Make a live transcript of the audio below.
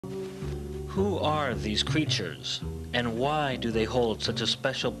Who are these creatures, and why do they hold such a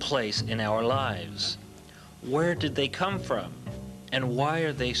special place in our lives? Where did they come from, and why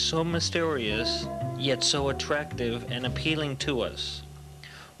are they so mysterious, yet so attractive and appealing to us?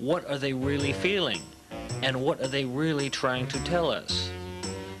 What are they really feeling, and what are they really trying to tell us?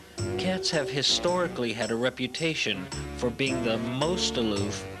 Cats have historically had a reputation for being the most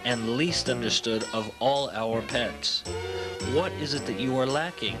aloof and least understood of all our pets. What is it that you are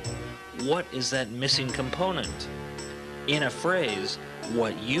lacking? What is that missing component? In a phrase,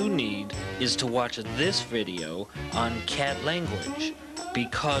 what you need is to watch this video on cat language,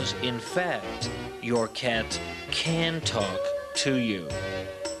 because in fact, your cat can talk to you.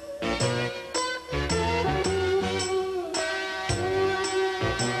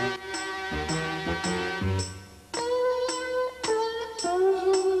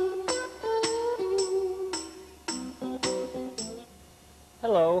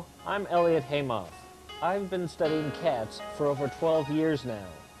 Hello, I'm Elliot Haimoff. I've been studying cats for over 12 years now.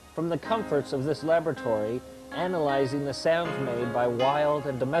 From the comforts of this laboratory, analyzing the sounds made by wild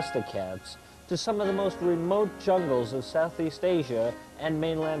and domestic cats, to some of the most remote jungles of Southeast Asia and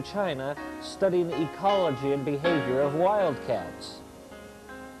mainland China, studying the ecology and behavior of wild cats.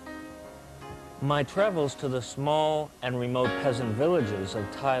 My travels to the small and remote peasant villages of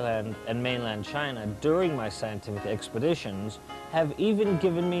Thailand and mainland China during my scientific expeditions have even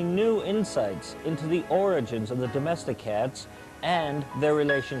given me new insights into the origins of the domestic cats and their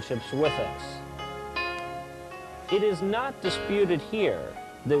relationships with us. It is not disputed here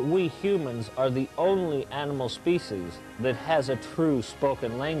that we humans are the only animal species that has a true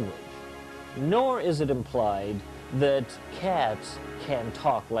spoken language, nor is it implied that cats can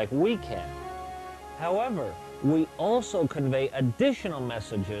talk like we can. However, we also convey additional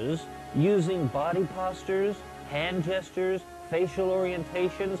messages using body postures, hand gestures, facial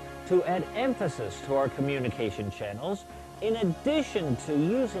orientations to add emphasis to our communication channels, in addition to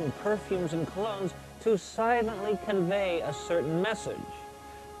using perfumes and colognes to silently convey a certain message.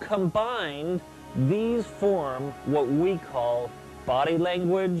 Combined, these form what we call body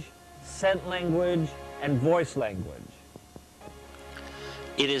language, scent language, and voice language.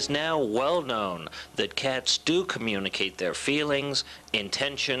 It is now well known that cats do communicate their feelings,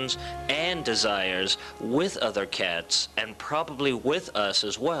 intentions, and desires with other cats, and probably with us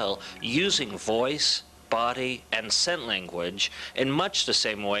as well, using voice, body, and scent language in much the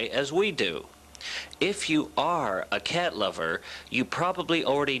same way as we do. If you are a cat lover, you probably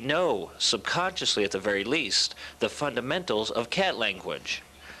already know, subconsciously at the very least, the fundamentals of cat language.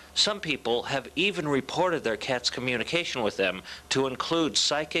 Some people have even reported their cat's communication with them to include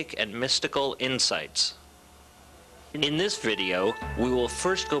psychic and mystical insights. In this video, we will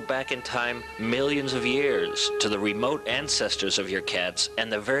first go back in time millions of years to the remote ancestors of your cats and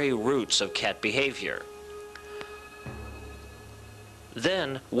the very roots of cat behavior.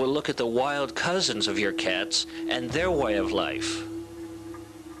 Then we'll look at the wild cousins of your cats and their way of life.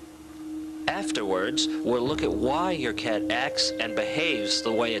 Afterwards, we'll look at why your cat acts and behaves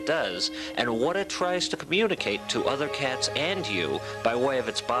the way it does, and what it tries to communicate to other cats and you by way of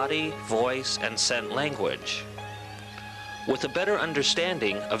its body, voice, and scent language. With a better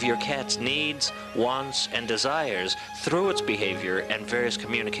understanding of your cat's needs, wants, and desires through its behavior and various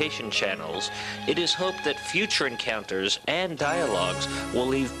communication channels, it is hoped that future encounters and dialogues will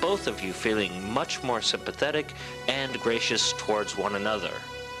leave both of you feeling much more sympathetic and gracious towards one another.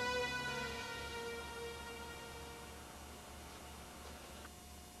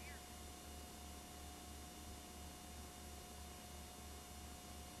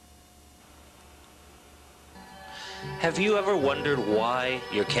 Have you ever wondered why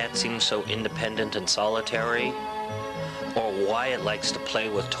your cat seems so independent and solitary? Or why it likes to play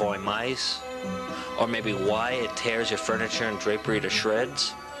with toy mice? Or maybe why it tears your furniture and drapery to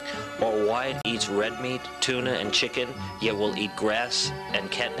shreds? Or why it eats red meat, tuna, and chicken, yet will eat grass and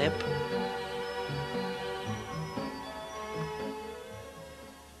catnip?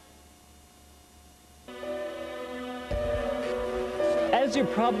 As you're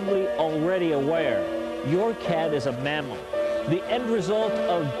probably already aware, your cat is a mammal, the end result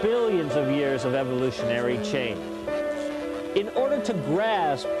of billions of years of evolutionary change. In order to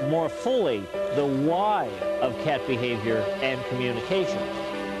grasp more fully the why of cat behavior and communication,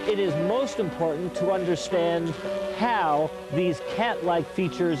 it is most important to understand how these cat-like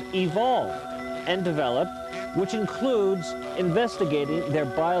features evolved and developed, which includes investigating their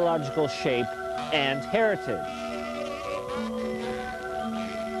biological shape and heritage.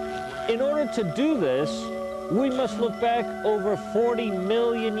 In order to do this, we must look back over 40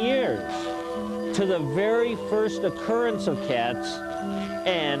 million years to the very first occurrence of cats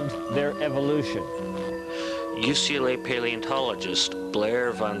and their evolution. UCLA paleontologist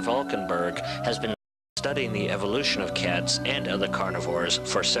Blair von Valkenburg has been studying the evolution of cats and other carnivores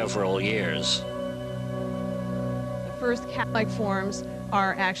for several years. The first cat-like forms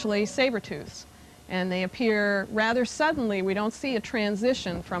are actually saber-tooths, and they appear rather suddenly. We don't see a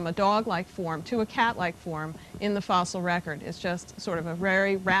transition from a dog-like form to a cat-like form in the fossil record. It's just sort of a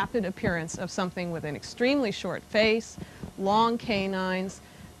very rapid appearance of something with an extremely short face, long canines,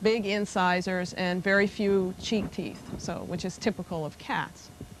 big incisors, and very few cheek teeth, which is typical of cats.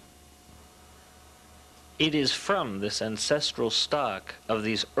 It is from this ancestral stock of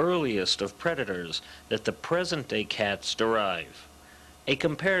these earliest of predators that the present-day cats derive. A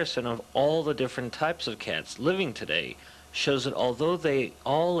comparison of all the different types of cats living today shows that although they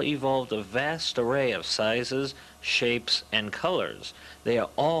all evolved a vast array of sizes, shapes, and colors, they are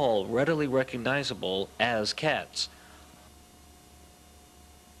all readily recognizable as cats.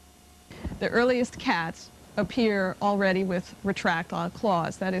 The earliest cats appear already with retractile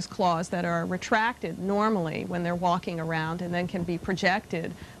claws, that is, claws that are retracted normally when they're walking around and then can be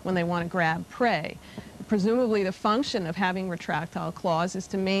projected when they want to grab prey. Presumably the function of having retractile claws is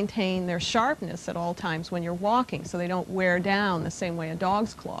to maintain their sharpness at all times when you're walking, so they don't wear down the same way a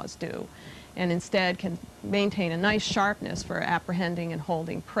dog's claws do, and instead can maintain a nice sharpness for apprehending and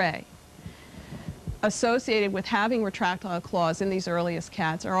holding prey. Associated with having retractile claws in these earliest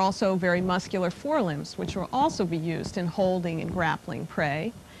cats are also very muscular forelimbs, which will also be used in holding and grappling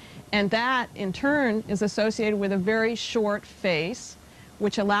prey. And that, in turn, is associated with a very short face,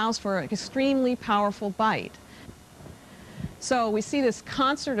 which allows for an extremely powerful bite. So we see this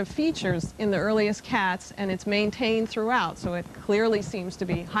concert of features in the earliest cats, and it's maintained throughout. So it clearly seems to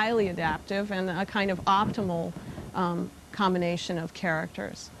be highly adaptive and a kind of optimal combination of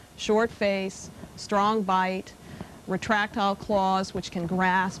characters. Short face, strong bite, retractile claws which can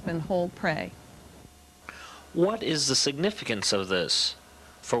grasp and hold prey. What is the significance of this?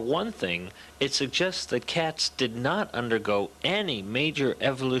 For one thing, it suggests that cats did not undergo any major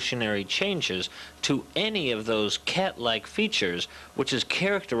evolutionary changes to any of those cat-like features which has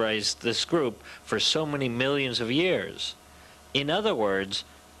characterized this group for so many millions of years. In other words,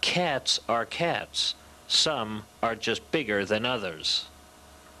 cats are cats. Some are just bigger than others.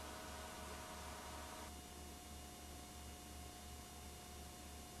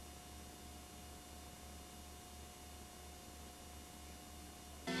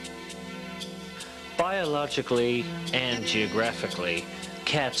 Biologically and geographically,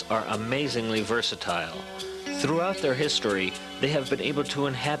 cats are amazingly versatile. Throughout their history, they have been able to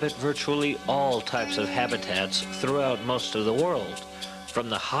inhabit virtually all types of habitats throughout most of the world, from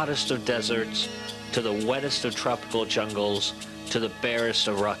the hottest of deserts, to the wettest of tropical jungles, to the barest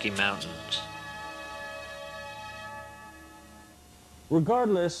of rocky mountains.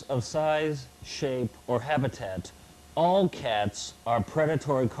 Regardless of size, shape, or habitat, all cats are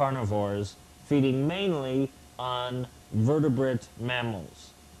predatory carnivores feeding mainly on vertebrate mammals.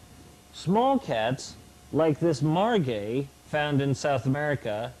 Small cats, like this margay found in South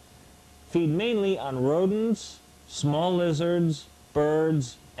America, feed mainly on rodents, small lizards,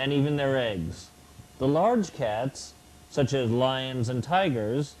 birds, and even their eggs. The large cats, such as lions and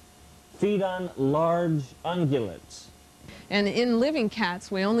tigers, feed on large ungulates. And in living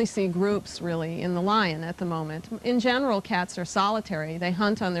cats, we only see groups, really, in the lion at the moment. In general, cats are solitary. They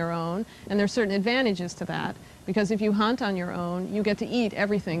hunt on their own, and there are certain advantages to that, because if you hunt on your own, you get to eat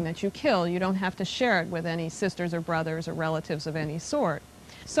everything that you kill. You don't have to share it with any sisters or brothers or relatives of any sort.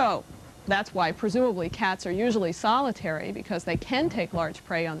 So that's why, presumably, cats are usually solitary, because they can take large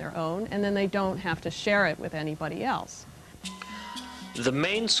prey on their own, and then they don't have to share it with anybody else. The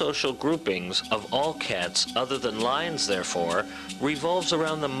main social groupings of all cats, other than lions, therefore, revolves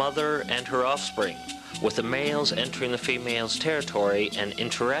around the mother and her offspring, with the males entering the female's territory and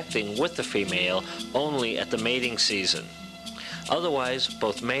interacting with the female only at the mating season. Otherwise,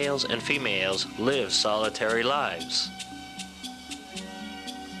 both males and females live solitary lives.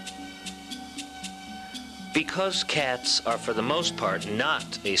 Because cats are for the most part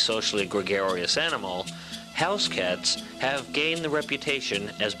not a socially gregarious animal, house cats have gained the reputation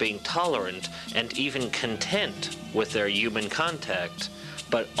as being tolerant and even content with their human contact,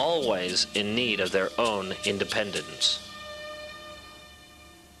 but always in need of their own independence.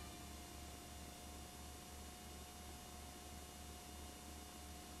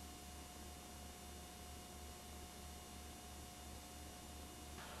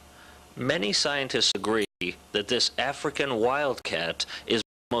 Many scientists agree that this African wildcat is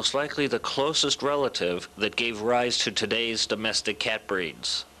most likely the closest relative that gave rise to today's domestic cat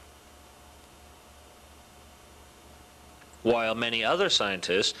breeds. while many other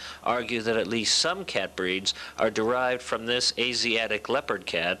scientists argue that at least some cat breeds are derived from this Asiatic leopard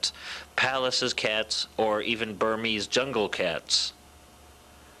cat, Pallas's cats, or even Burmese jungle cats.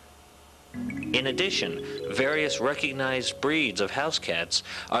 In addition, various recognized breeds of house cats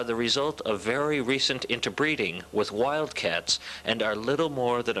are the result of very recent interbreeding with wild cats and are little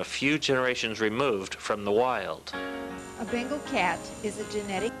more than a few generations removed from the wild. A Bengal cat is a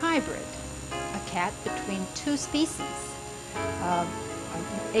genetic hybrid, a cat between two species. An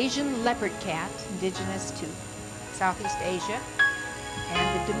Asian leopard cat, indigenous to Southeast Asia,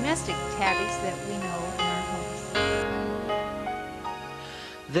 and the domestic tabbies that we know in our homes.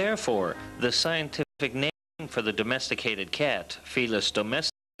 Therefore, the scientific name for the domesticated cat, Felis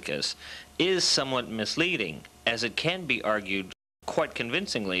domesticus, is somewhat misleading, as it can be argued quite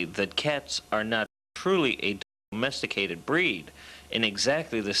convincingly that cats are not truly a domesticated breed in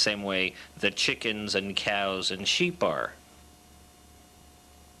exactly the same way that chickens and cows and sheep are.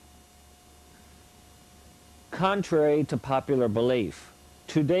 Contrary to popular belief,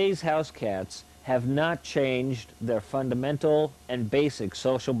 today's house cats have not changed their fundamental and basic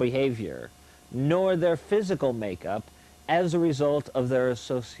social behavior, nor their physical makeup as a result of their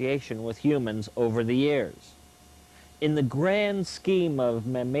association with humans over the years. In the grand scheme of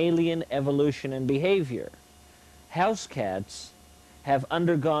mammalian evolution and behavior, house cats have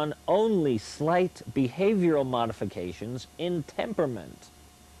undergone only slight behavioral modifications in temperament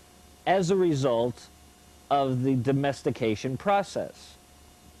as a result of the domestication process.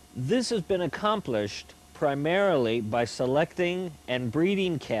 This has been accomplished primarily by selecting and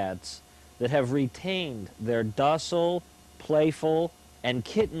breeding cats that have retained their docile, playful, and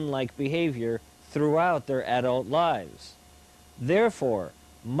kitten-like behavior throughout their adult lives. Therefore,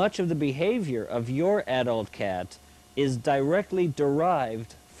 much of the behavior of your adult cat is directly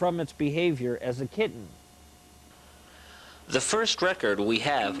derived from its behavior as a kitten. The first record we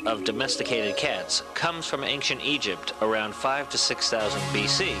have of domesticated cats comes from ancient Egypt around 5,000 to 6,000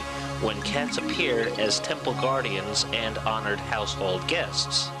 BC, when cats appeared as temple guardians and honored household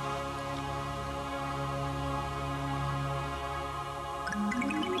guests.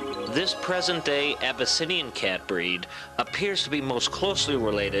 This present-day Abyssinian cat breed appears to be most closely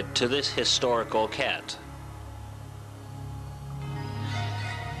related to this historical cat.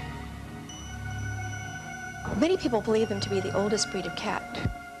 Many people believe them to be the oldest breed of cat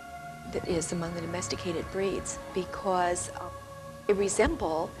that is among the domesticated breeds because they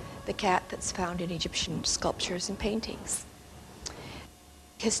resemble the cat that's found in Egyptian sculptures and paintings.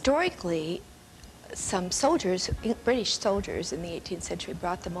 Historically, some soldiers, British soldiers in the 18th century,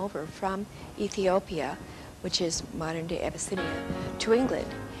 brought them over from Ethiopia, which is modern-day Abyssinia, to England,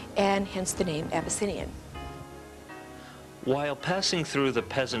 and hence the name Abyssinian. While passing through the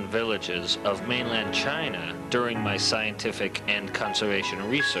peasant villages of mainland China during my scientific and conservation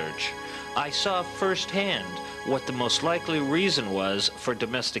research, I saw firsthand what the most likely reason was for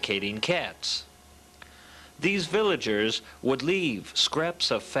domesticating cats. These villagers would leave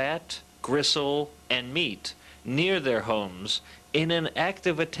scraps of fat, gristle, and meat near their homes in an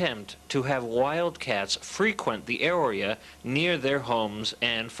active attempt to have wild cats frequent the area near their homes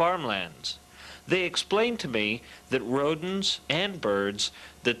and farmlands. They explained to me that rodents and birds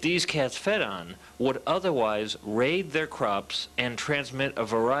that these cats fed on would otherwise raid their crops and transmit a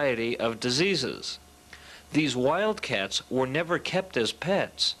variety of diseases. These wild cats were never kept as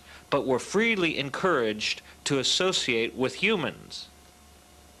pets, but were freely encouraged to associate with humans.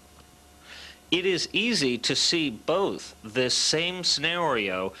 It is easy to see both this same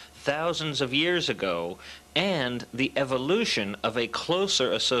scenario thousands of years ago and the evolution of a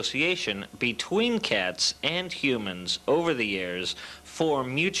closer association between cats and humans over the years for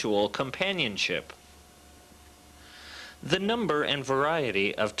mutual companionship. The number and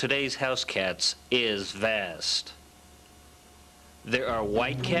variety of today's house cats is vast. There are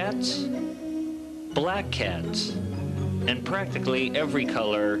white cats, black cats, and practically every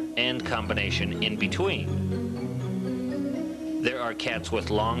color and combination in between. There are cats with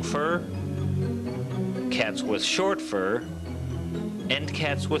long fur, cats with short fur, and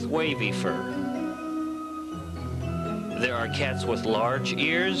cats with wavy fur. There are cats with large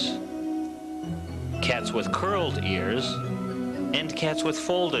ears, cats with curled ears, and cats with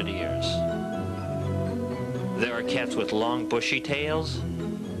folded ears. There are cats with long bushy tails,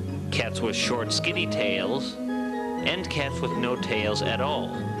 cats with short skinny tails, and cats with no tails at all.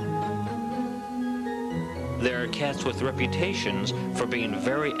 There are cats with reputations for being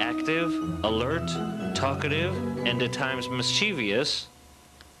very active, alert, talkative, and at times mischievous,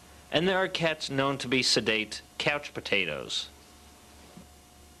 and there are cats known to be sedate couch potatoes.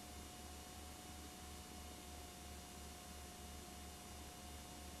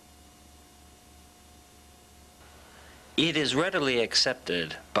 It is readily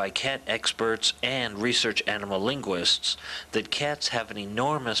accepted by cat experts and research animal linguists that cats have an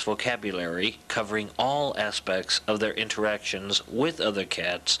enormous vocabulary covering all aspects of their interactions with other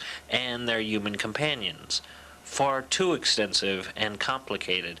cats and their human companions, far too extensive and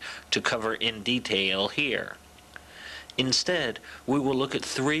complicated to cover in detail here. Instead, we will look at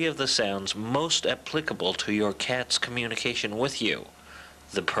 3 of the sounds most applicable to your cat's communication with you: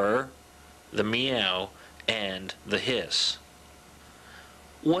 the purr, the meow, and the hiss.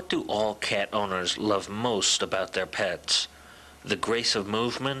 What do all cat owners love most about their pets? The grace of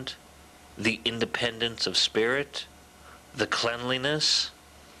movement, the independence of spirit, the cleanliness?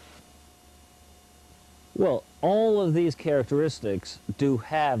 Well, all of these characteristics do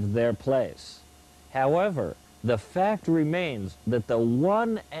have their place. However, the fact remains that the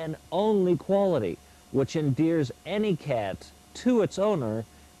one and only quality which endears any cat to its owner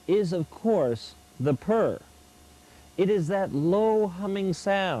is, of course, the purr. It is that low humming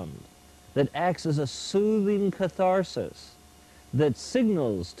sound that acts as a soothing catharsis that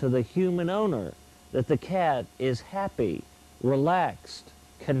signals to the human owner that the cat is happy, relaxed,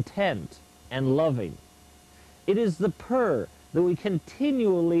 content, and loving. It is the purr that we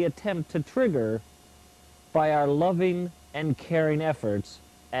continually attempt to trigger by our loving and caring efforts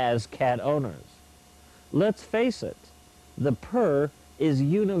as cat owners. Let's face it, the purr is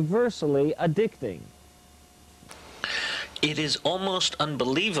universally addicting. It is almost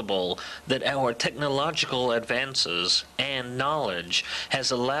unbelievable that our technological advances and knowledge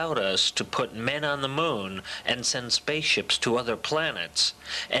has allowed us to put men on the moon and send spaceships to other planets,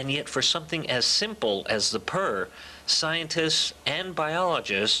 and yet for something as simple as the purr, scientists and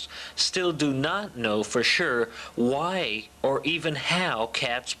biologists still do not know for sure why or even how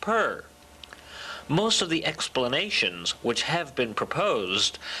cats purr. Most of the explanations which have been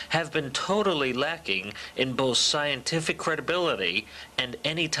proposed have been totally lacking in both scientific credibility and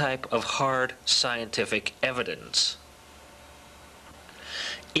any type of hard scientific evidence.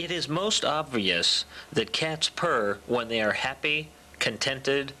 It is most obvious that cats purr when they are happy,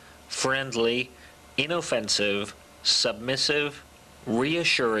 contented, friendly, inoffensive, submissive,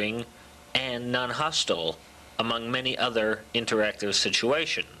 reassuring, and non-hostile, among many other interactive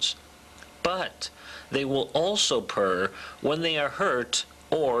situations. But they will also purr when they are hurt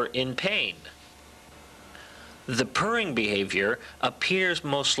or in pain. The purring behavior appears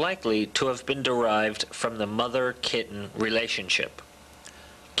most likely to have been derived from the mother-kitten relationship.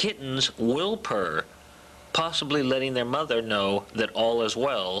 Kittens will purr, possibly letting their mother know that all is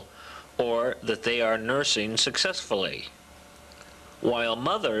well, or that they are nursing successfully, while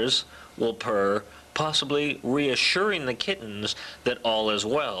mothers will purr, possibly reassuring the kittens that all is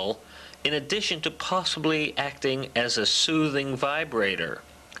well, in addition to possibly acting as a soothing vibrator,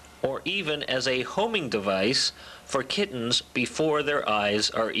 or even as a homing device for kittens before their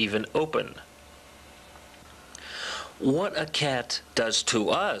eyes are even open. What a cat does to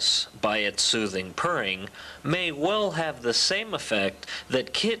us by its soothing purring may well have the same effect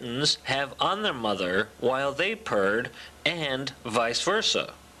that kittens have on their mother while they purred, and vice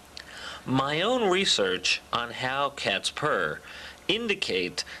versa. My own research on how cats purr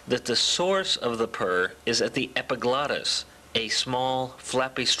indicate that the source of the purr is at the epiglottis, a small,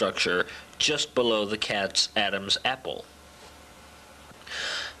 flappy structure just below the cat's Adam's apple.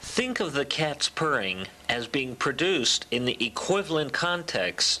 Think of the cat's purring as being produced in the equivalent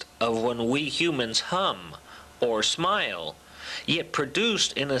context of when we humans hum or smile, yet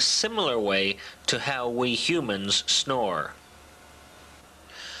produced in a similar way to how we humans snore.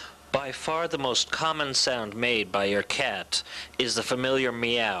 By far the most common sound made by your cat is the familiar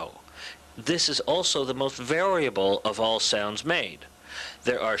meow. This is also the most variable of all sounds made.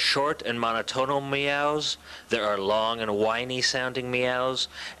 There are short and monotonal meows, there are long and whiny sounding meows,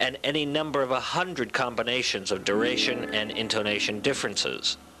 and any number of 100 combinations of duration and intonation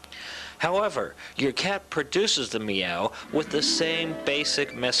differences. However, your cat produces the meow with the same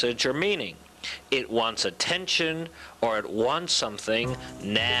basic message or meaning. It wants attention, or it wants something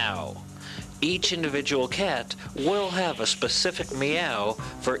now. Each individual cat will have a specific meow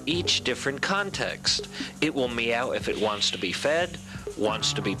for each different context. It will meow if it wants to be fed,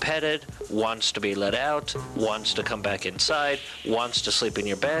 wants to be petted, wants to be let out, wants to come back inside, wants to sleep in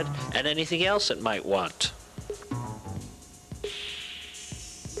your bed, and anything else it might want.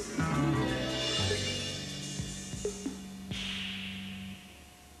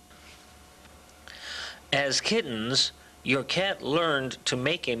 As kittens, your cat learned to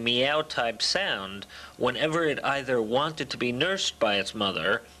make a meow-type sound whenever it either wanted to be nursed by its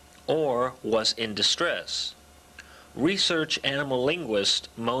mother or was in distress. Research animal linguist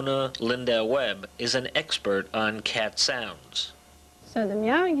Mona Lindell-Webb is an expert on cat sounds. So the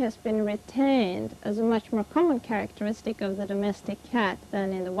meowing has been retained as a much more common characteristic of the domestic cat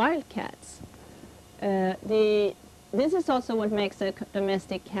than in the wild cats. This is also what makes a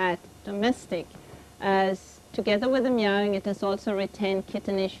domestic cat domestic, as together with the meowing it has also retained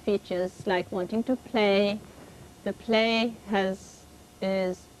kittenish features like wanting to play. The play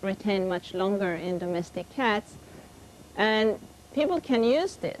is retained much longer in domestic cats, and people can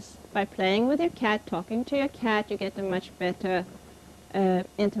use this. By playing with your cat, talking to your cat, you get a much better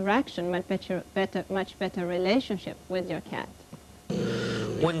interaction, much better relationship with your cat.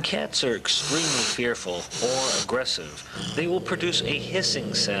 When cats are extremely fearful or aggressive, they will produce a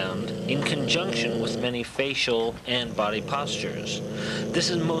hissing sound in conjunction with many facial and body postures. This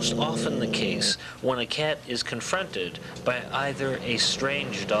is most often the case when a cat is confronted by either a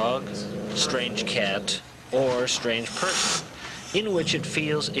strange dog, strange cat, or strange person, in which it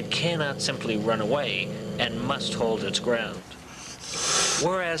feels it cannot simply run away and must hold its ground.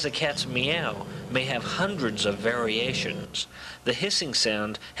 Whereas a cat's meow may have hundreds of variations, the hissing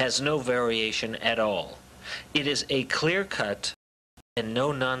sound has no variation at all. It is a clear-cut and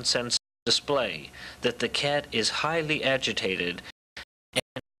no-nonsense display that the cat is highly agitated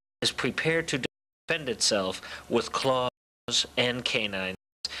and is prepared to defend itself with claws and canines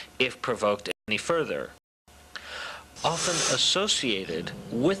if provoked any further. Often associated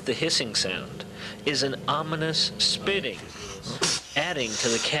with the hissing sound is an ominous spitting, adding to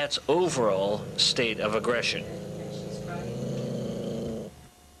the cat's overall state of aggression.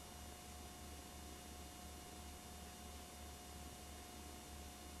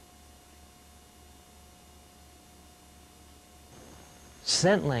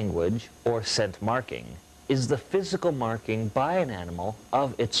 Scent language, or scent marking, is the physical marking by an animal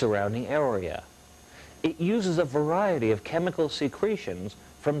of its surrounding area. It uses a variety of chemical secretions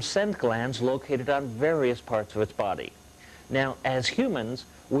from scent glands located on various parts of its body. Now, as humans,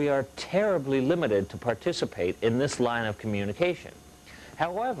 we are terribly limited to participate in this line of communication.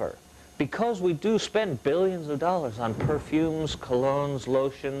 However, because we do spend billions of dollars on perfumes, colognes,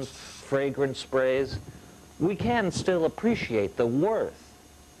 lotions, fragrance sprays, we can still appreciate the worth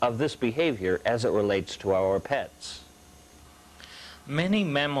of this behavior as it relates to our pets. Many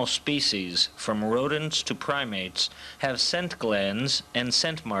mammal species, from rodents to primates, have scent glands and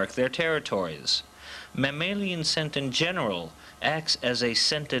scent mark their territories. Mammalian scent in general acts as a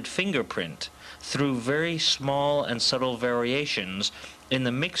scented fingerprint through very small and subtle variations in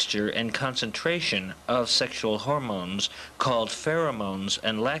the mixture and concentration of sexual hormones called pheromones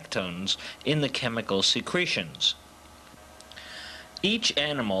and lactones in the chemical secretions. Each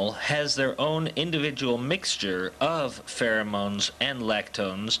animal has their own individual mixture of pheromones and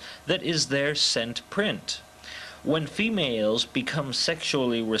lactones that is their scent print. When females become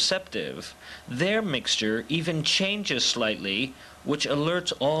sexually receptive, their mixture even changes slightly, which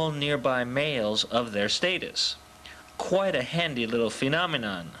alerts all nearby males of their status. Quite a handy little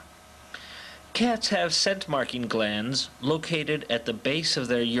phenomenon. Cats have scent-marking glands located at the base of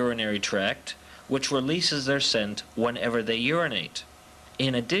their urinary tract, which releases their scent whenever they urinate.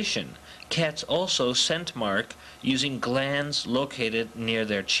 In addition, cats also scent mark using glands located near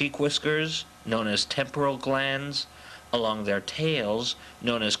their cheek whiskers, known as temporal glands, along their tails,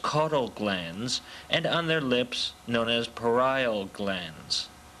 known as caudal glands, and on their lips, known as parietal glands.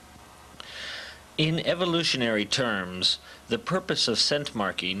 In evolutionary terms, the purpose of scent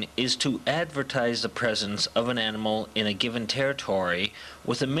marking is to advertise the presence of an animal in a given territory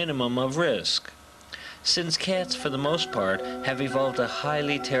with a minimum of risk. Since cats, for the most part, have evolved a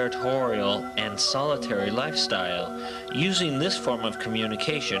highly territorial and solitary lifestyle, using this form of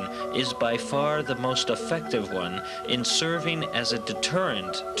communication is by far the most effective one in serving as a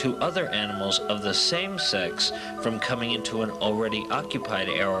deterrent to other animals of the same sex from coming into an already occupied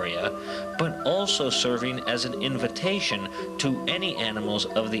area, but also serving as an invitation to any animals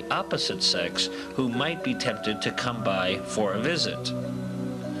of the opposite sex who might be tempted to come by for a visit.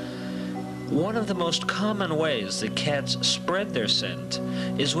 One of the most common ways that cats spread their scent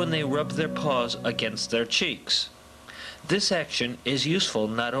is when they rub their paws against their cheeks. This action is useful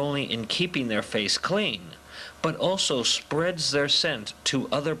not only in keeping their face clean, but also spreads their scent to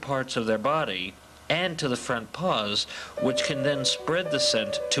other parts of their body and to the front paws, which can then spread the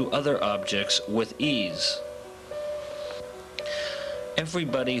scent to other objects with ease.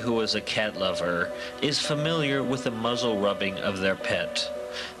 Everybody who is a cat lover is familiar with the muzzle rubbing of their pet.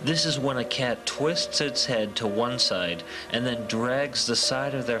 This is when a cat twists its head to one side and then drags the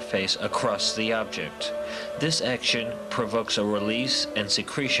side of their face across the object. This action provokes a release and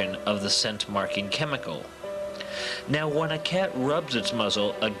secretion of the scent-marking chemical. Now, when a cat rubs its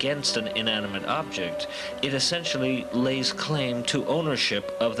muzzle against an inanimate object, it essentially lays claim to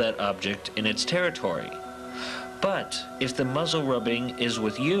ownership of that object in its territory. But if the muzzle rubbing is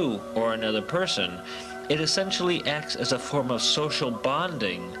with you or another person, it essentially acts as a form of social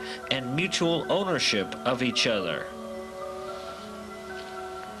bonding and mutual ownership of each other.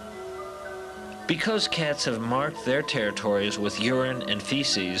 Because cats have marked their territories with urine and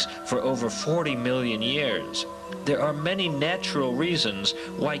feces for over 40 million years, there are many natural reasons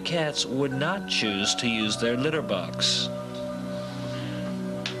why cats would not choose to use their litter box.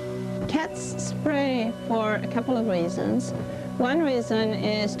 Cats spray for a couple of reasons. One reason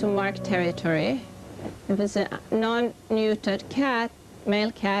is to mark territory. If it's a non-neutered cat,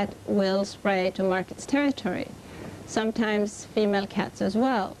 male cat will spray to mark its territory. Sometimes female cats as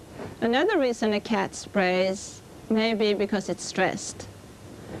well. Another reason a cat sprays may be because it's stressed.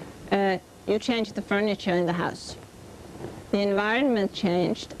 You change the furniture in the house. The environment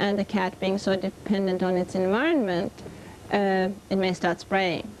changed, and the cat being so dependent on its environment, it may start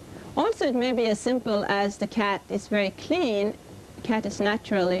spraying. Also, it may be as simple as the cat is very clean. The cat is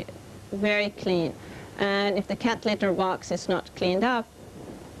naturally very clean. And if the cat litter box is not cleaned up,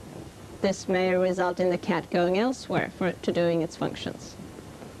 this may result in the cat going elsewhere to doing its functions.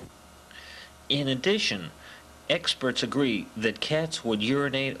 In addition, experts agree that cats would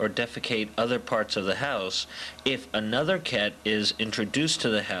urinate or defecate other parts of the house if another cat is introduced to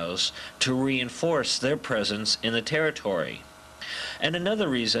the house to reinforce their presence in the territory. And another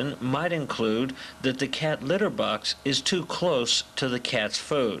reason might include that the cat litter box is too close to the cat's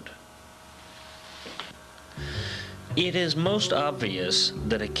food. It is most obvious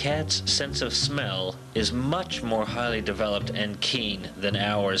that a cat's sense of smell is much more highly developed and keen than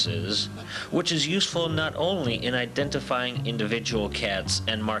ours is, which is useful not only in identifying individual cats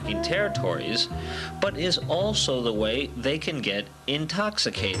and marking territories, but is also the way they can get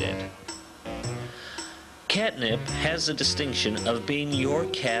intoxicated. Catnip has the distinction of being your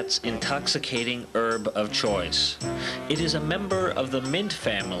cat's intoxicating herb of choice. It is a member of the mint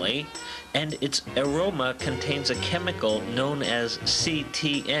family, and its aroma contains a chemical known as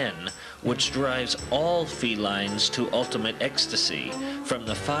CTN, which drives all felines to ultimate ecstasy, from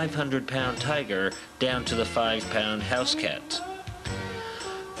the 500-pound tiger down to the 5-pound house cat.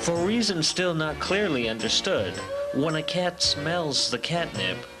 For reasons still not clearly understood, when a cat smells the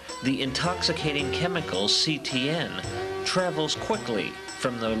catnip, the intoxicating chemical CTN travels quickly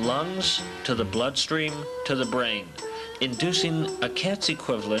from the lungs to the bloodstream to the brain, inducing a cat's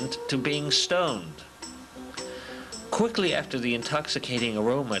equivalent to being stoned. Quickly after the intoxicating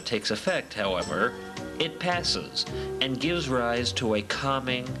aroma takes effect, however, it passes and gives rise to a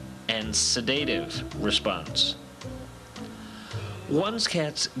calming and sedative response. Once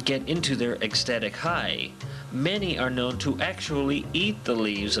cats get into their ecstatic high, many are known to actually eat the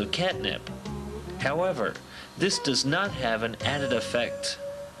leaves of catnip. However, this does not have an added effect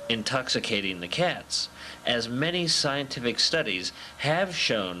intoxicating the cats, as many scientific studies have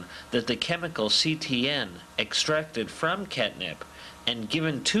shown that the chemical CTN extracted from catnip and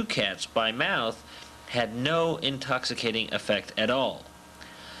given to cats by mouth had no intoxicating effect at all.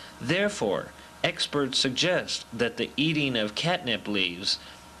 Therefore, experts suggest that the eating of catnip leaves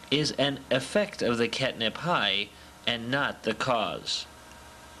is an effect of the catnip high and not the cause.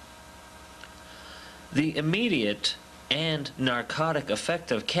 The immediate and narcotic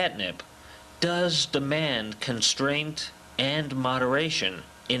effect of catnip does demand constraint and moderation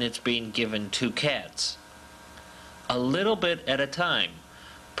in its being given to cats. A little bit at a time,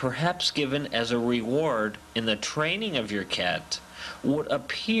 perhaps given as a reward in the training of your cat, would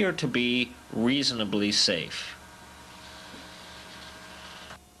appear to be reasonably safe.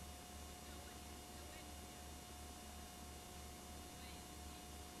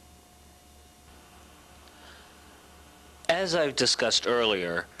 As I've discussed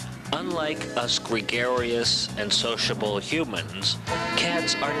earlier, unlike us gregarious and sociable humans,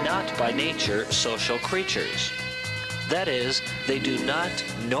 cats are not by nature social creatures. That is, they do not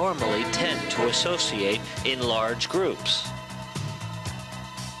normally tend to associate in large groups.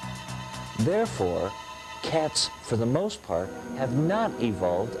 Therefore, cats, for the most part, have not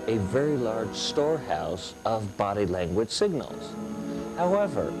evolved a very large storehouse of body language signals.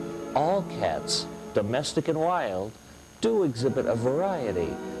 However, all cats, domestic and wild, do exhibit a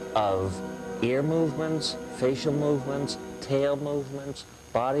variety of ear movements, facial movements, tail movements,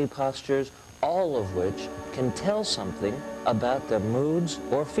 body postures, all of which can tell something about their moods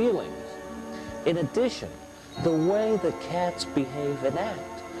or feelings. In addition, the way that cats behave and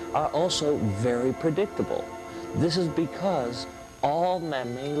act are also very predictable. This is because all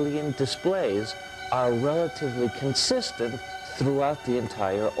mammalian displays are relatively consistent throughout the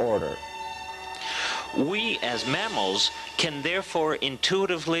entire order. We, as mammals, can therefore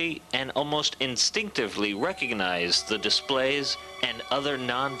intuitively and almost instinctively recognize the displays and other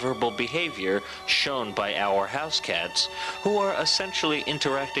nonverbal behavior shown by our house cats, who are essentially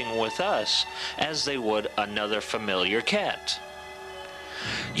interacting with us as they would another familiar cat.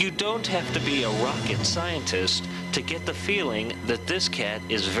 You don't have to be a rocket scientist to get the feeling that this cat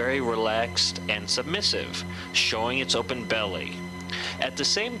is very relaxed and submissive, showing its open belly. At the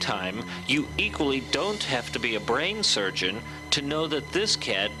same time, you equally don't have to be a brain surgeon to know that this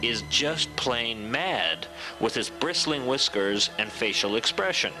cat is just plain mad with its bristling whiskers and facial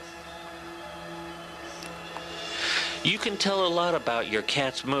expression. You can tell a lot about your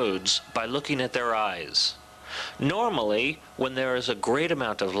cat's moods by looking at their eyes. Normally, when there is a great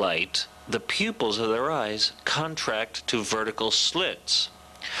amount of light, the pupils of their eyes contract to vertical slits,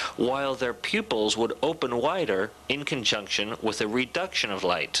 while their pupils would open wider in conjunction with a reduction of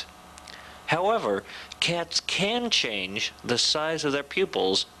light. However, cats can change the size of their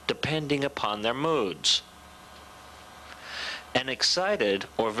pupils depending upon their moods. An excited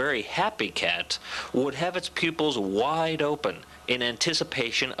or very happy cat would have its pupils wide open in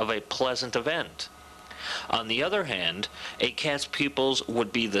anticipation of a pleasant event. On the other hand, a cat's pupils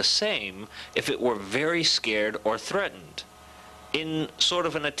would be the same if it were very scared or threatened, in sort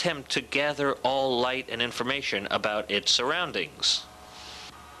of an attempt to gather all light and information about its surroundings.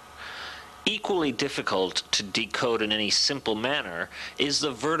 Equally difficult to decode in any simple manner is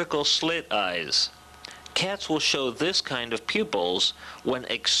the vertical slit eyes. Cats will show this kind of pupils when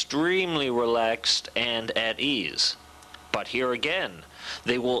extremely relaxed and at ease. But here again,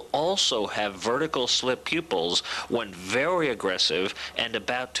 they will also have vertical slit pupils when very aggressive and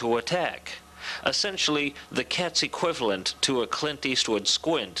about to attack. Essentially, the cat's equivalent to a Clint Eastwood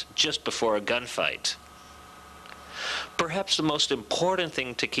squint just before a gunfight. Perhaps the most important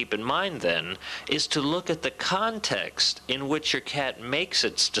thing to keep in mind, then, is to look at the context in which your cat makes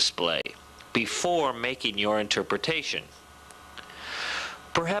its display before making your interpretation.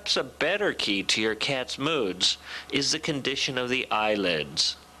 Perhaps a better key to your cat's moods is the condition of the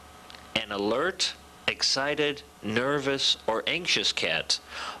eyelids. An alert, excited, nervous, or anxious cat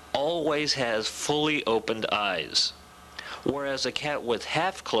always has fully opened eyes, whereas a cat with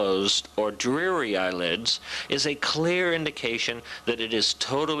half-closed or dreary eyelids is a clear indication that it is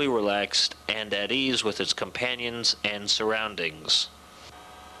totally relaxed and at ease with its companions and surroundings.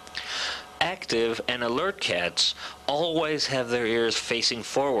 Active and alert cats always have their ears facing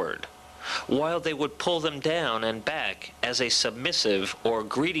forward, while they would pull them down and back as a submissive or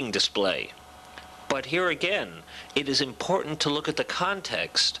greeting display. But here again, it is important to look at the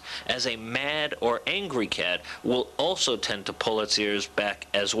context, as a mad or angry cat will also tend to pull its ears back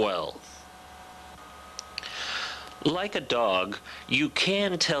as well. Like a dog, you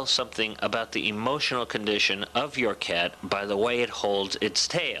can tell something about the emotional condition of your cat by the way it holds its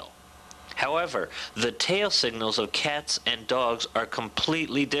tail. However, the tail signals of cats and dogs are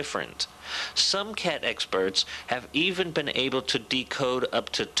completely different. Some cat experts have even been able to decode up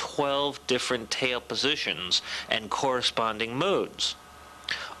to 12 different tail positions and corresponding moods.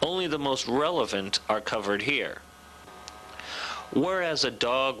 Only the most relevant are covered here. Whereas a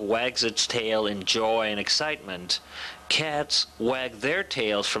dog wags its tail in joy and excitement, cats wag their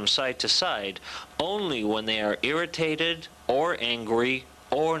tails from side to side only when they are irritated or angry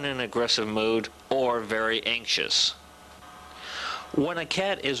or in an aggressive mood or very anxious. When a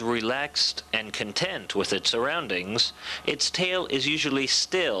cat is relaxed and content with its surroundings, its tail is usually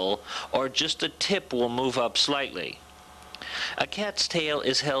still, or just a tip will move up slightly. A cat's tail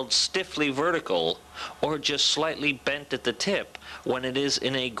is held stiffly vertical, or just slightly bent at the tip when it is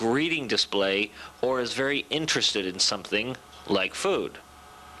in a greeting display or is very interested in something, like food.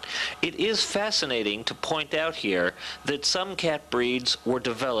 It is fascinating to point out here that some cat breeds were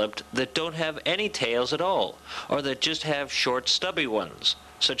developed that don't have any tails at all, or that just have short stubby ones,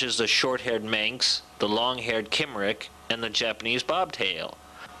 such as the short-haired Manx, the long-haired Kimrick, and the Japanese bobtail.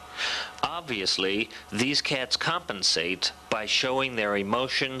 Obviously, these cats compensate by showing their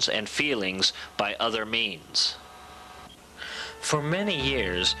emotions and feelings by other means. For many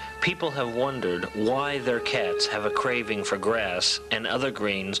years, people have wondered why their cats have a craving for grass and other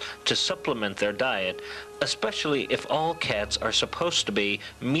greens to supplement their diet, especially if all cats are supposed to be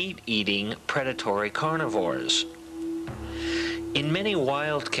meat-eating predatory carnivores. In many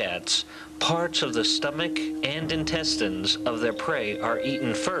wild cats, parts of the stomach and intestines of their prey are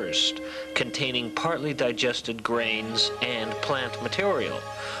eaten first, containing partly digested grains and plant material,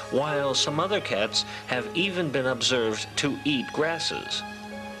 while some other cats have even been observed to eat grasses.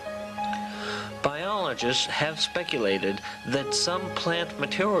 biologists have speculated that some plant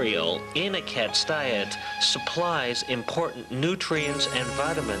material in a cat's diet supplies important nutrients and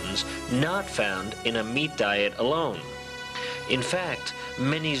vitamins not found in a meat diet alone. In fact,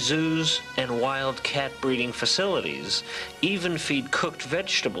 many zoos and wild cat breeding facilities even feed cooked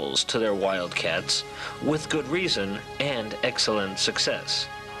vegetables to their wild cats with good reason and excellent success.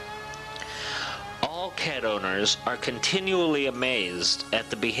 All cat owners are continually amazed at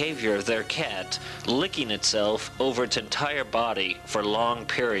the behavior of their cat licking itself over its entire body for long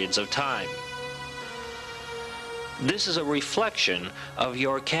periods of time. This is a reflection of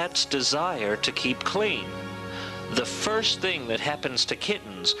your cat's desire to keep clean. The first thing that happens to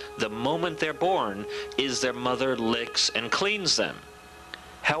kittens the moment they're born is their mother licks and cleans them.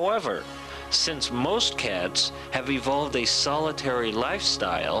 However, since most cats have evolved a solitary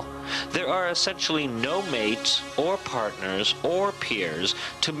lifestyle, there are essentially no mates or partners or peers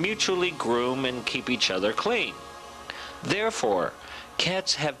to mutually groom and keep each other clean. Therefore,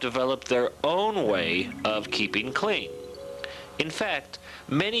 cats have developed their own way of keeping clean. In fact,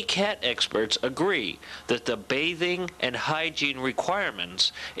 many cat experts agree that the bathing and hygiene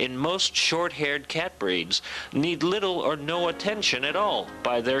requirements in most short-haired cat breeds need little or no attention at all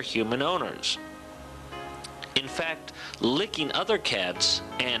by their human owners. In fact, licking other cats,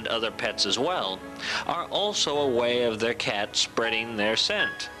 and other pets as well, are also a way of their cat spreading their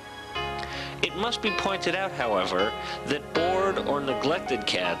scent. It must be pointed out, however, that bored or neglected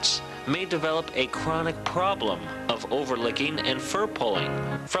cats may develop a chronic problem of overlicking and fur pulling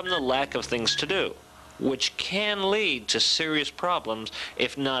from the lack of things to do, which can lead to serious problems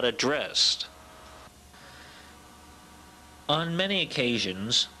if not addressed. On many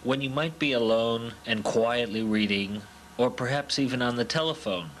occasions, when you might be alone and quietly reading, or perhaps even on the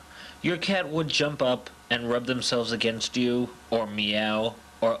telephone, your cat would jump up and rub themselves against you, or meow,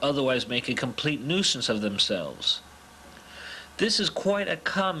 or otherwise make a complete nuisance of themselves. This is quite a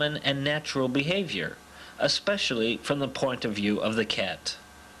common and natural behavior, especially from the point of view of the cat.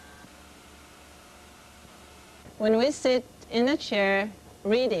 When we sit in a chair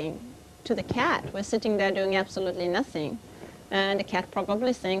reading to the cat, we're sitting there doing absolutely nothing. And the cat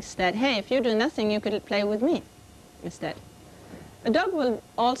probably thinks that, hey, if you do nothing, you could play with me instead. A dog will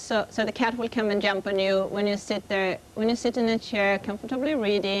also, so the cat will come and jump on you when you sit there, when you sit in a chair comfortably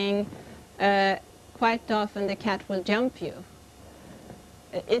reading. Quite often the cat will jump you.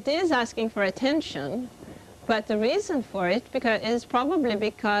 It is asking for attention, but the reason for it is probably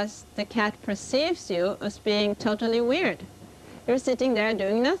because the cat perceives you as being totally weird. You're sitting there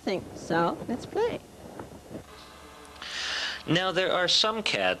doing nothing, so let's play. Now, there are some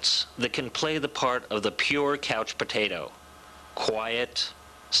cats that can play the part of the pure couch potato. Quiet,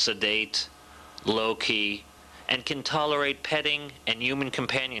 sedate, low-key, and can tolerate petting and human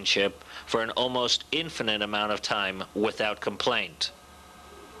companionship for an almost infinite amount of time without complaint.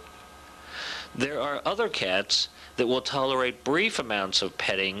 There are other cats that will tolerate brief amounts of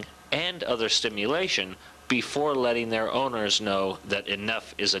petting and other stimulation before letting their owners know that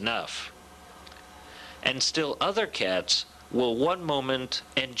enough is enough. And still other cats will one moment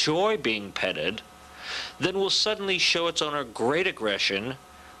enjoy being petted, then will suddenly show its owner great aggression,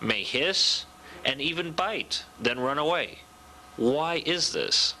 may hiss, and even bite, then run away. Why is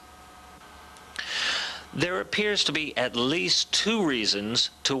this? There appears to be at least two reasons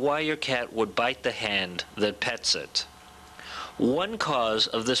to why your cat would bite the hand that pets it. One cause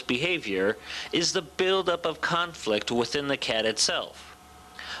of this behavior is the buildup of conflict within the cat itself.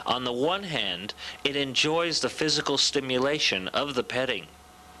 On the one hand, it enjoys the physical stimulation of the petting.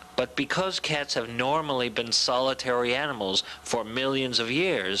 But because cats have normally been solitary animals for millions of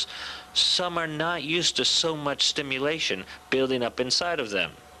years, some are not used to so much stimulation building up inside of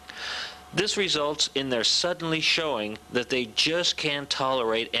them. This results in their suddenly showing that they just can't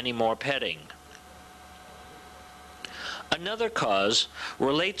tolerate any more petting. Another cause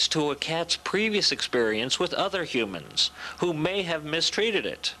relates to a cat's previous experience with other humans who may have mistreated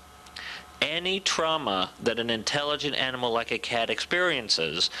it. Any trauma that an intelligent animal like a cat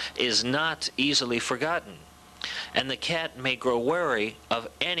experiences is not easily forgotten, and the cat may grow wary of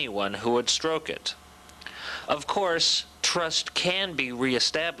anyone who would stroke it. Of course, trust can be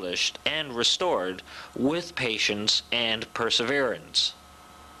reestablished and restored with patience and perseverance.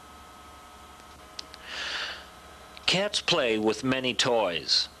 Cats play with many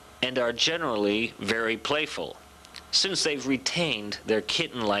toys and are generally very playful, since they've retained their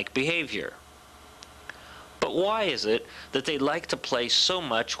kitten-like behavior. But why is it that they like to play so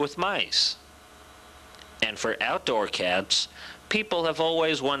much with mice? And for outdoor cats, people have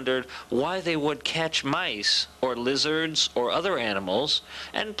always wondered why they would catch mice or lizards or other animals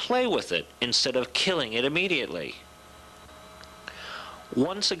and play with it instead of killing it immediately.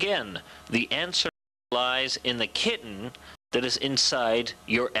 Once again, the answer lies in the kitten that is inside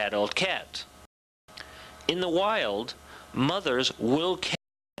your adult cat. In the wild, mothers will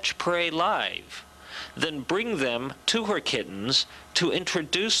catch prey live, then bring them to her kittens to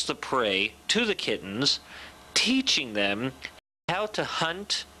introduce the prey to the kittens, teaching them how to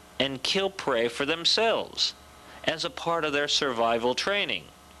hunt and kill prey for themselves as a part of their survival training.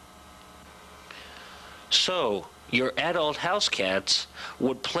 So, your adult house cats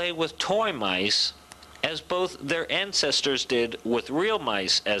would play with toy mice as both their ancestors did with real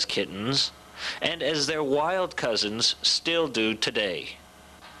mice as kittens, and as their wild cousins still do today.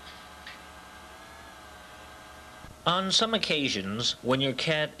 On some occasions, when your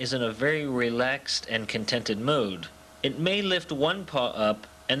cat is in a very relaxed and contented mood, it may lift one paw up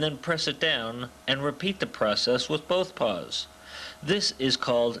and then press it down and repeat the process with both paws. This is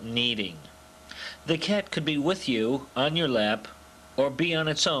called kneading. The cat could be with you on your lap or be on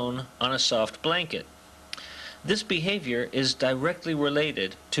its own on a soft blanket. This behavior is directly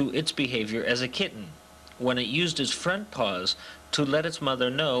related to its behavior as a kitten, when it used its front paws to let its mother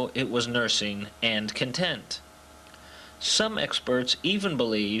know it was nursing and content. Some experts even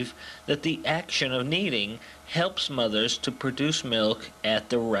believe that the action of kneading helps mothers to produce milk at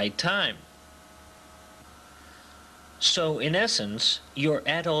the right time. So, in essence, your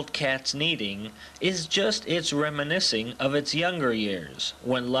adult cat's kneading is just its reminiscing of its younger years,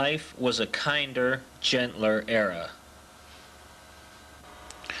 when life was a kinder, gentler era.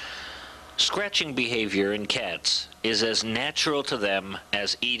 Scratching behavior in cats is as natural to them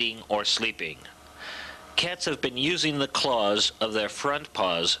as eating or sleeping. Cats have been using the claws of their front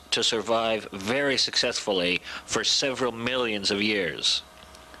paws to survive very successfully for several millions of years.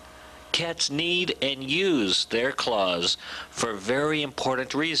 Cats need and use their claws for very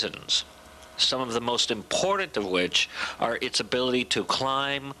important reasons, some of the most important of which are its ability to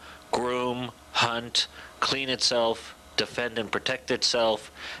climb, groom, hunt, clean itself, defend and protect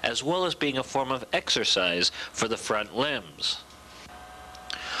itself, as well as being a form of exercise for the front limbs.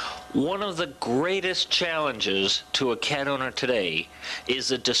 One of the greatest challenges to a cat owner today is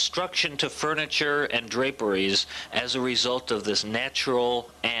the destruction to furniture and draperies as a result of this natural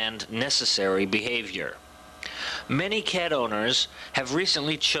and necessary behavior. Many cat owners have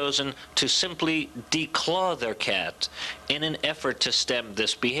recently chosen to simply declaw their cat in an effort to stem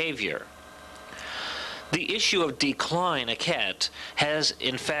this behavior. The issue of declawing a cat has,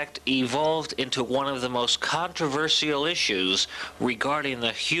 in fact, evolved into one of the most controversial issues regarding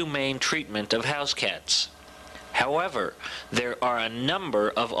the humane treatment of house cats. However, there are a number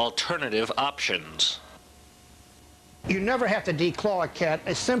of alternative options. You never have to declaw a cat.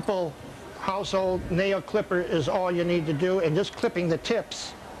 A simple household nail clipper is all you need to do, and just clipping the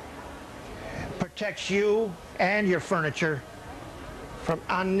tips protects you and your furniture from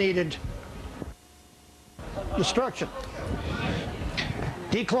unneeded destruction.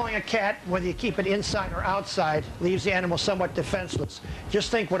 Declawing a cat, whether you keep it inside or outside, leaves the animal somewhat defenseless. Just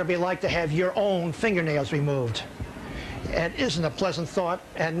think what it'd be like to have your own fingernails removed. It isn't a pleasant thought,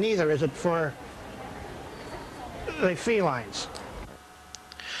 and neither is it for the felines.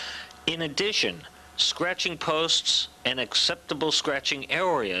 In addition, scratching posts and acceptable scratching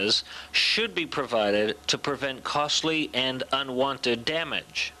areas should be provided to prevent costly and unwanted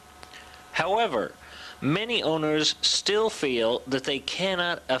damage. However, many owners still feel that they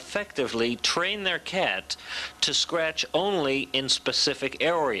cannot effectively train their cat to scratch only in specific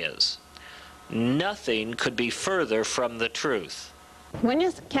areas. Nothing could be further from the truth. When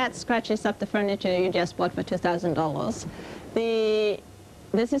your cat scratches up the furniture you just bought for $2,000,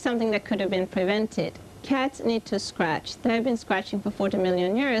 this is something that could have been prevented. Cats need to scratch. They've been scratching for 40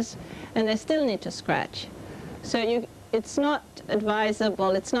 million years, and they still need to scratch. So it's not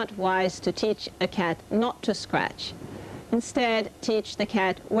advisable, it's not wise to teach a cat not to scratch. Instead, teach the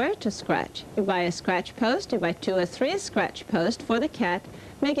cat where to scratch. You buy a scratch post, you buy 2 or 3 scratch posts for the cat,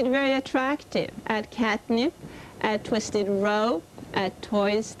 make it very attractive. Add catnip, add twisted rope, add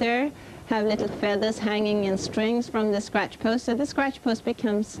toys there, have little feathers hanging in strings from the scratch post, so the scratch post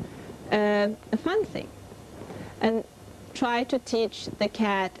becomes a fun thing. And try to teach the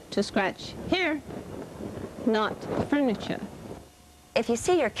cat to scratch here, not furniture. If you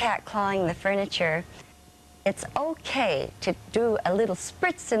see your cat clawing the furniture, it's okay to do a little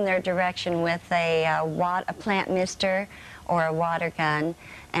spritz in their direction with a plant mister or a water gun,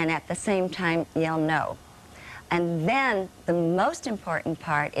 and at the same time yell no. And then the most important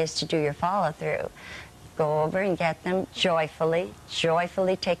part is to do your follow-through. go over and get them joyfully,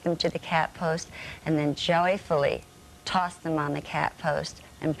 joyfully take them to the cat post, and then joyfully toss them on the cat post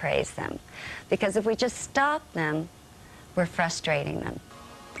and praise them. Because if we just stop them, we're frustrating them.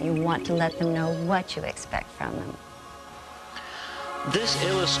 You want to let them know what you expect from them. This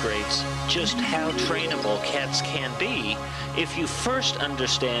illustrates just how trainable cats can be if you first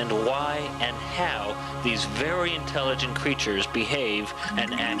understand why and how these very intelligent creatures behave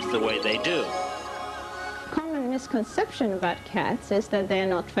and act the way they do. Common misconception about cats is that they're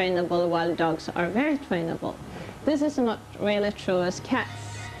not trainable while dogs are very trainable. This is not really true, as cats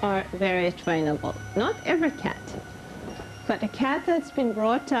are very trainable. Not every cat, but a cat that's been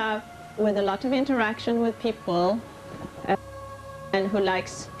brought up with a lot of interaction with people and who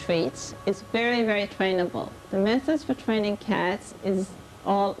likes treats is very, very trainable. The methods for training cats is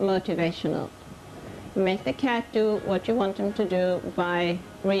all motivational. You make the cat do what you want him to do by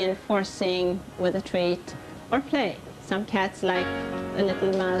reinforcing with a treat or play. Some cats like a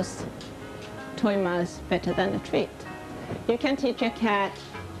little mouse, toy mouse, better than a treat. You can teach your cat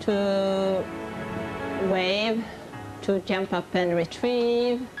to wave, to jump up and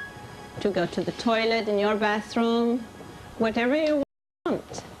retrieve, to go to the toilet in your bathroom, whatever you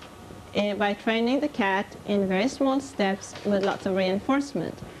want, by training the cat in very small steps with lots of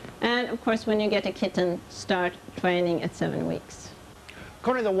reinforcement. And of course, when you get a kitten, start training at 7 weeks.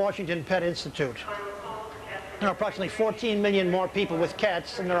 According to the Washington Pet Institute, there are approximately 14 million more people with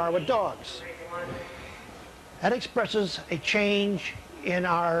cats than there are with dogs. That expresses a change in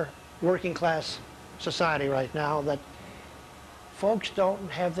our working class society right now, that folks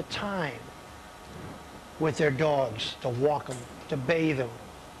don't have the time with their dogs to walk them, to bathe them,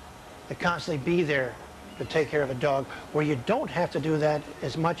 to constantly be there to take care of a dog, where you don't have to do that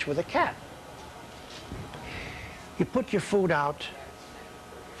as much with a cat. You put your food out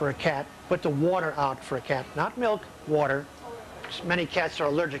for a cat, put the water out for a cat, not milk, water. Many cats are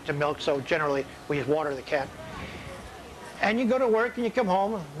allergic to milk, so generally we just water the cat. And you go to work and you come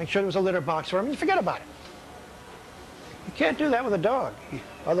home, make sure there's a litter box for him, and you forget about it. You can't do that with a dog.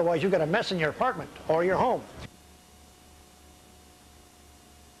 Otherwise, you've got a mess in your apartment or your home.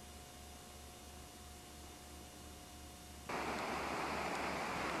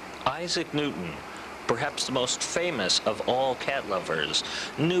 Isaac Newton, perhaps the most famous of all cat lovers,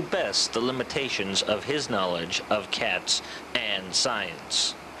 knew best the limitations of his knowledge of cats and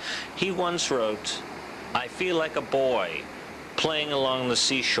science. He once wrote, "I feel like a boy playing along the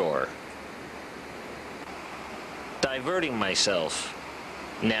seashore, diverting myself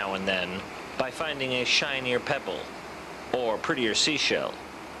now and then by finding a shinier pebble or prettier seashell,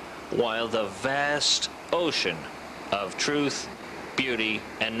 while the vast ocean of truth, beauty,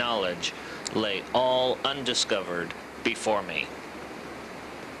 and knowledge lay all undiscovered before me."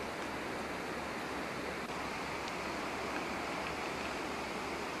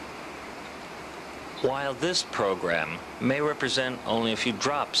 While this program may represent only a few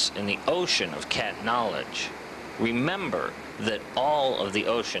drops in the ocean of cat knowledge, remember that all of the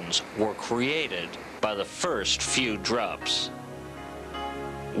oceans were created by the first few drops.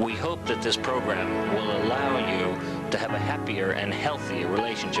 We hope that this program will allow you to have a happier and healthier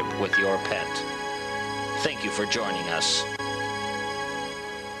relationship with your pet. Thank you for joining us.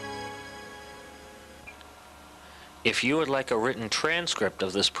 If you would like a written transcript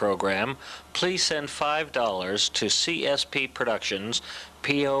of this program, please send $5 to CSP Productions,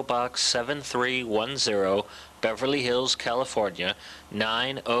 P.O. Box 7310, Beverly Hills, California,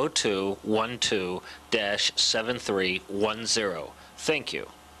 90212-7310. Thank you.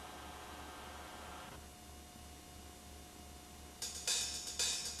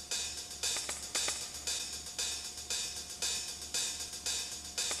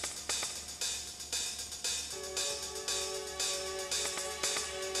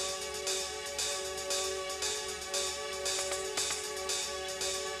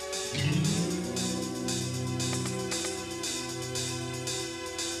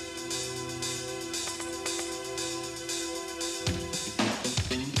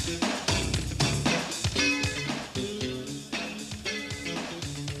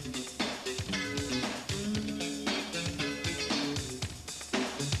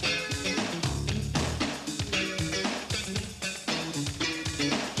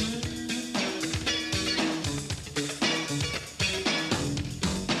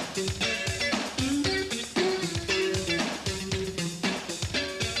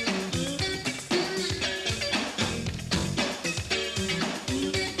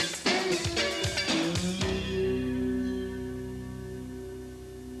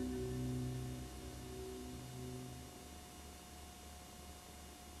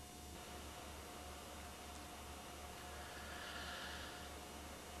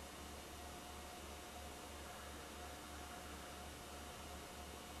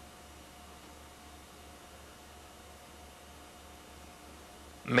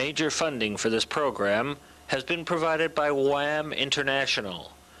 Major funding for this program has been provided by WHAM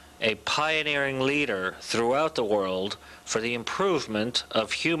International, a pioneering leader throughout the world for the improvement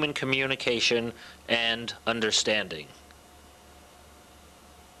of human communication and understanding.